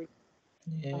 Lord. Hallelujah.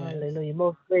 Yes. Hallelujah.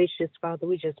 Most gracious Father,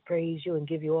 we just praise you and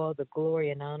give you all the glory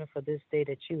and honor for this day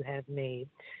that you have made.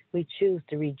 We choose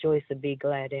to rejoice and be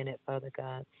glad in it, Father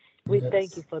God. We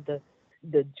thank you for the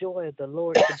joy of the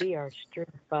Lord to be our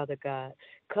strength, Father God.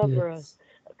 Cover us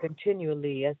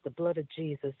continually as the blood of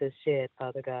Jesus is shed,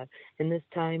 Father God. In this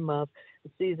time of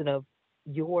season of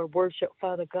your worship,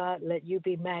 Father God, let you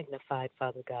be magnified,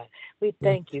 Father God. We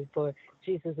thank you for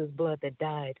Jesus' blood that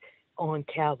died on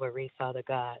Calvary, Father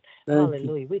God.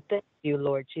 Hallelujah. We thank you,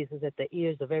 Lord Jesus, that the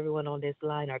ears of everyone on this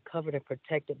line are covered and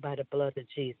protected by the blood of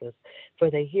Jesus.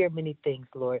 For they hear many things,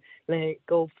 Lord. Let it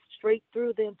go straight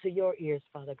through them to your ears,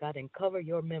 Father God, and cover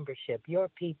your membership, your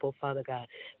people, Father God.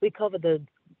 We cover the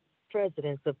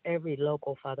presidents of every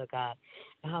local, Father God.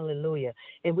 Hallelujah.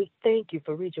 And we thank you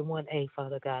for Region 1A,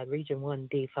 Father God, Region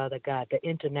 1D, Father God, the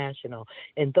international,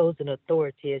 and those in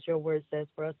authority, as your word says,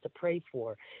 for us to pray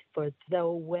for so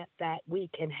that we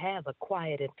can have a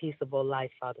quiet and peaceable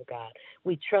life, Father God.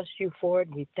 We trust you for it.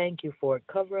 We thank you for it.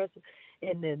 Cover us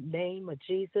in the name of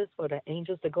Jesus, for the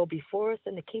angels to go before us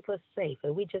and to keep us safe.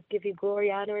 And we just give you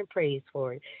glory, honor, and praise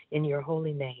for it in your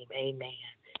holy name. Amen.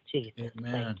 Jesus.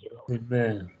 Amen. Thank you, Lord.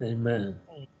 Amen. Amen.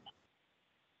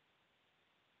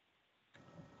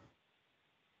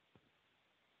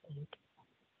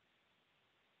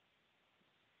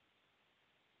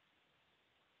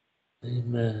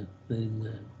 Amen.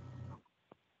 Amen.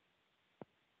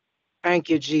 Thank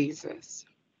you, Jesus.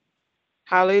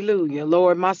 Hallelujah.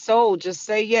 Lord, my soul just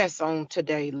say yes on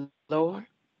today, Lord.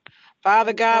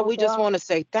 Father God, we just want to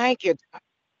say thank you.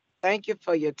 Thank you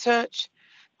for your touch.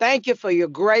 Thank you for your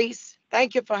grace.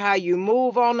 Thank you for how you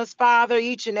move on us, Father,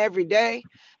 each and every day.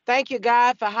 Thank you,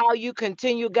 God, for how you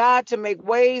continue, God, to make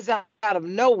ways out of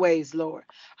no ways, Lord.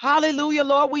 Hallelujah,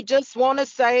 Lord. We just want to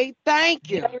say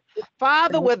thank you.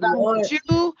 Father, without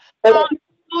you,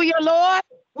 hallelujah, Lord,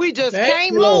 we just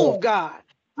can't move, God.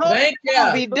 Lord, Thank will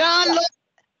you. be done, Lord.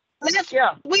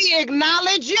 We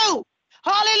acknowledge you.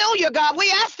 Hallelujah, God.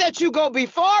 We ask that you go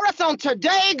before us on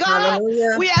today, God.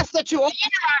 Hallelujah. We ask that you order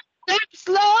our steps,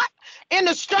 Lord, in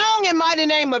the strong and mighty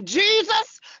name of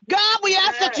Jesus. God, we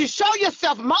ask that you show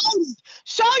yourself mighty,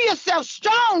 show yourself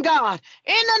strong, God.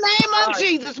 In the name of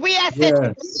Jesus, we ask that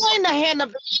you bind the hand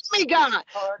of the enemy, God.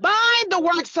 Bind the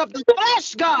works of the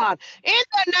flesh, God. In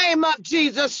the name of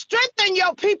Jesus, strengthen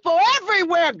your people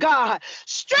everywhere, God.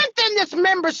 Strengthen this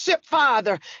membership,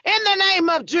 Father. In the name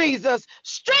of Jesus,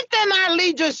 strengthen our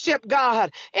leadership,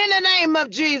 God. In the name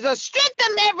of Jesus,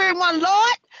 strengthen everyone,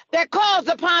 Lord, that calls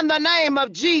upon the name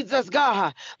of Jesus,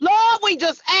 God. Lord, we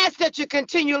just ask that you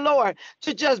continue, Lord,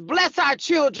 to just bless our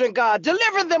children, God.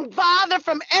 Deliver them, Father,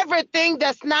 from everything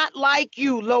that's not like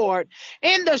you, Lord.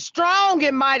 In the strong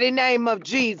and mighty name of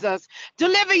Jesus.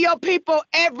 Deliver your people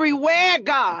everywhere,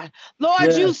 God.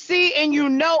 Lord, you see and you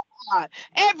know, God,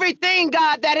 everything,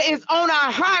 God, that is on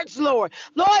our hearts, Lord.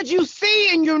 Lord, you see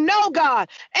and you know, God,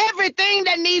 everything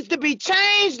that needs to be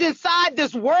changed inside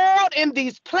this world, in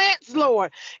these plants,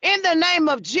 Lord. In the name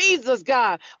of Jesus,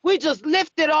 God, we just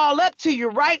lift it all up to you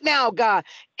right now, God.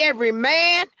 Every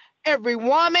man, every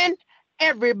woman,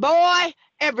 every boy,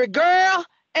 every girl,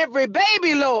 every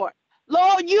baby, Lord.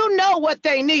 Lord, you know what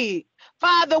they need.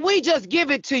 Father, we just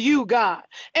give it to you, God,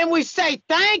 and we say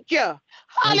thank you.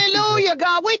 Hallelujah,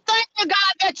 God. We thank you,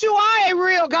 God, that you are a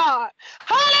real God.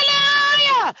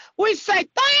 Hallelujah. We say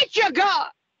thank you, God.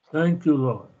 Thank you,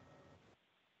 Lord.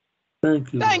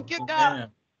 Thank you, Thank Lord. you,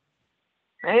 God.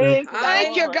 Thank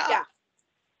Thank you, God.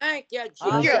 Thank you,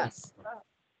 Thank you. Jesus.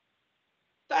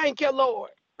 Thank you,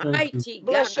 Lord. Mighty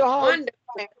Bless God, your heart. wonderful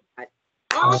God,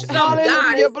 awesome God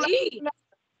Hallelujah. is Bless He.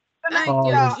 your name, Thank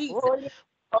you, God. Jesus.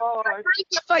 Thank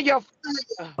you for your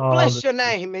fire. Bless your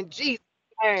name in Jesus'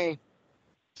 name.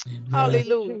 Amen.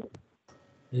 Hallelujah.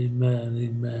 Amen.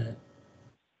 Amen.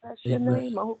 Bless your Amen.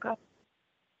 name, oh God.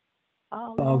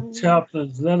 Hallelujah.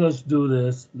 Chaplains, let us do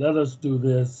this. Let us do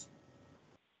this.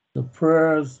 The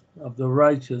prayers of the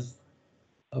righteous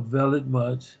avail it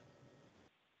much.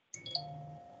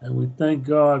 And we thank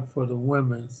God for the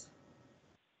women's.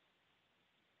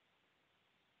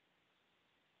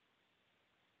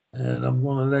 And I'm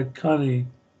going to let Connie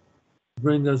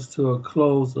bring us to a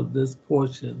close of this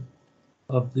portion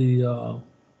of the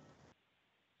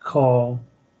call.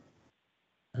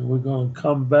 And we're going to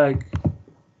come back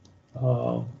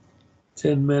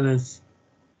 10 minutes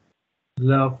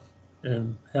left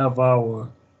and have our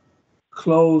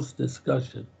closed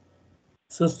discussion.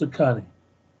 Sister Connie.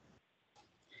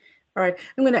 All right.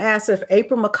 I'm going to ask if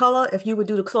April McCullough, if you would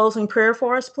do the closing prayer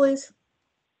for us, please.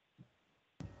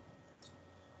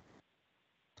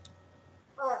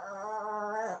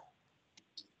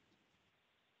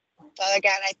 Father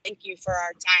God, I thank you for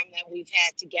our time that we've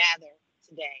had together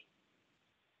today.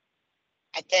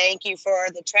 I thank you for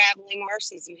the traveling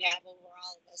mercies you have over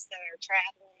all of us that are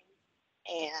traveling,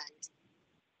 and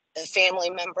the family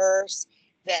members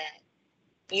that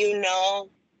you know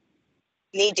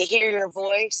need to hear your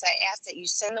voice. I ask that you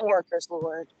send the workers,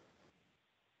 Lord.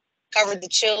 Cover the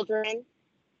children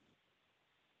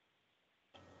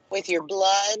with your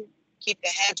blood. Keep the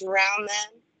hedge around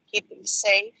them. Keep them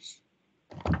safe.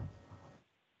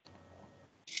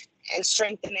 And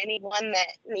strengthen anyone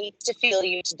that needs to feel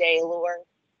you today, Lord.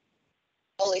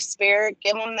 Holy Spirit,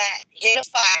 give them that hit of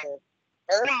fire.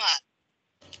 Burn them up.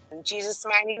 In Jesus'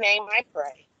 mighty name I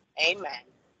pray. Amen.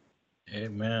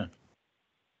 Amen.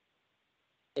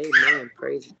 Amen.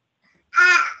 Praise.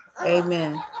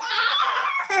 Amen.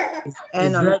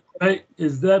 And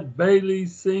is that Bailey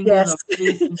singing yes.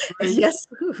 Amazing Grace? Yes,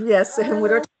 yes. And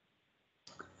with her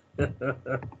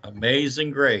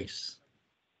Amazing Grace.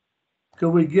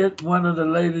 Could we get one of the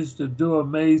ladies to do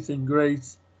Amazing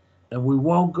Grace? And we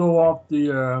won't go off the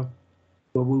air,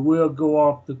 but we will go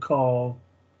off the call,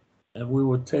 and we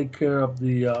will take care of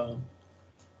the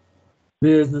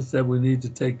business that we need to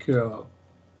take care of.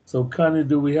 So, Connie,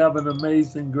 do we have an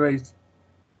Amazing Grace?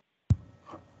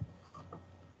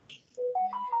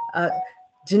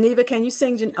 Geneva, can you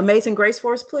sing Amazing Grace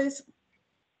for us, please?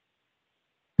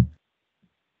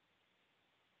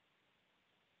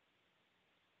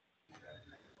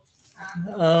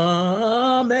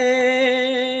 Amazing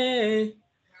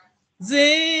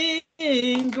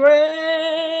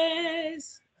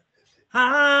grace,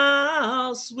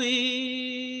 how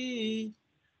sweet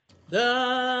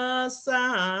the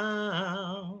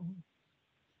sound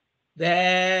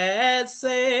that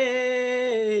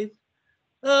saved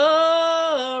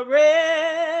a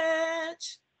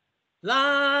wretch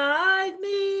like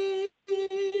me.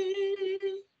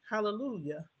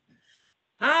 Hallelujah.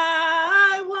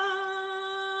 I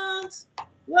once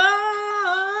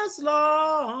was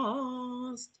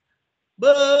lost,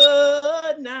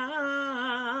 but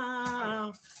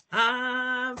now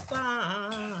I'm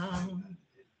found,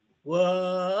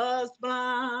 was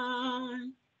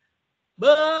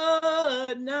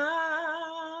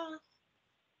now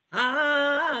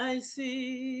I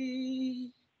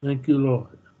see. Thank you,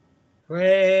 Lord.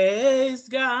 Praise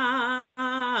God.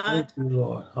 Thank you,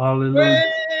 Lord. Hallelujah.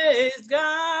 Praise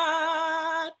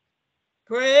God.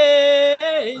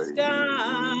 Praise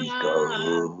God.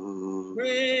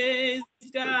 Praise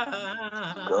God.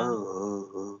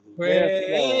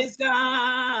 Praise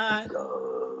God.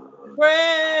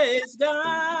 Praise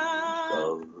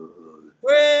God.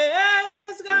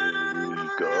 Praise God.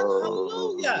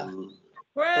 Hallelujah.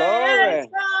 Praise Glory.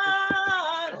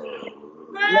 God.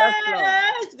 Yes, Lord.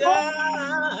 Praise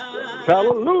God.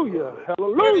 Hallelujah.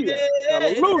 Hallelujah. Praise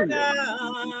Hallelujah.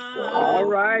 All God.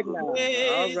 right now.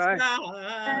 All Praise right.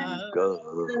 God.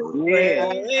 Yeah.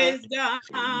 Praise God.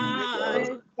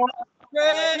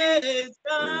 Praise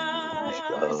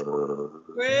God.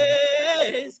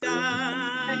 Praise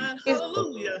God.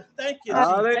 Hallelujah. Thank you,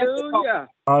 Jesus. Hallelujah.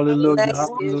 Hallelujah.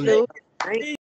 Bless you. Hallelujah. Thank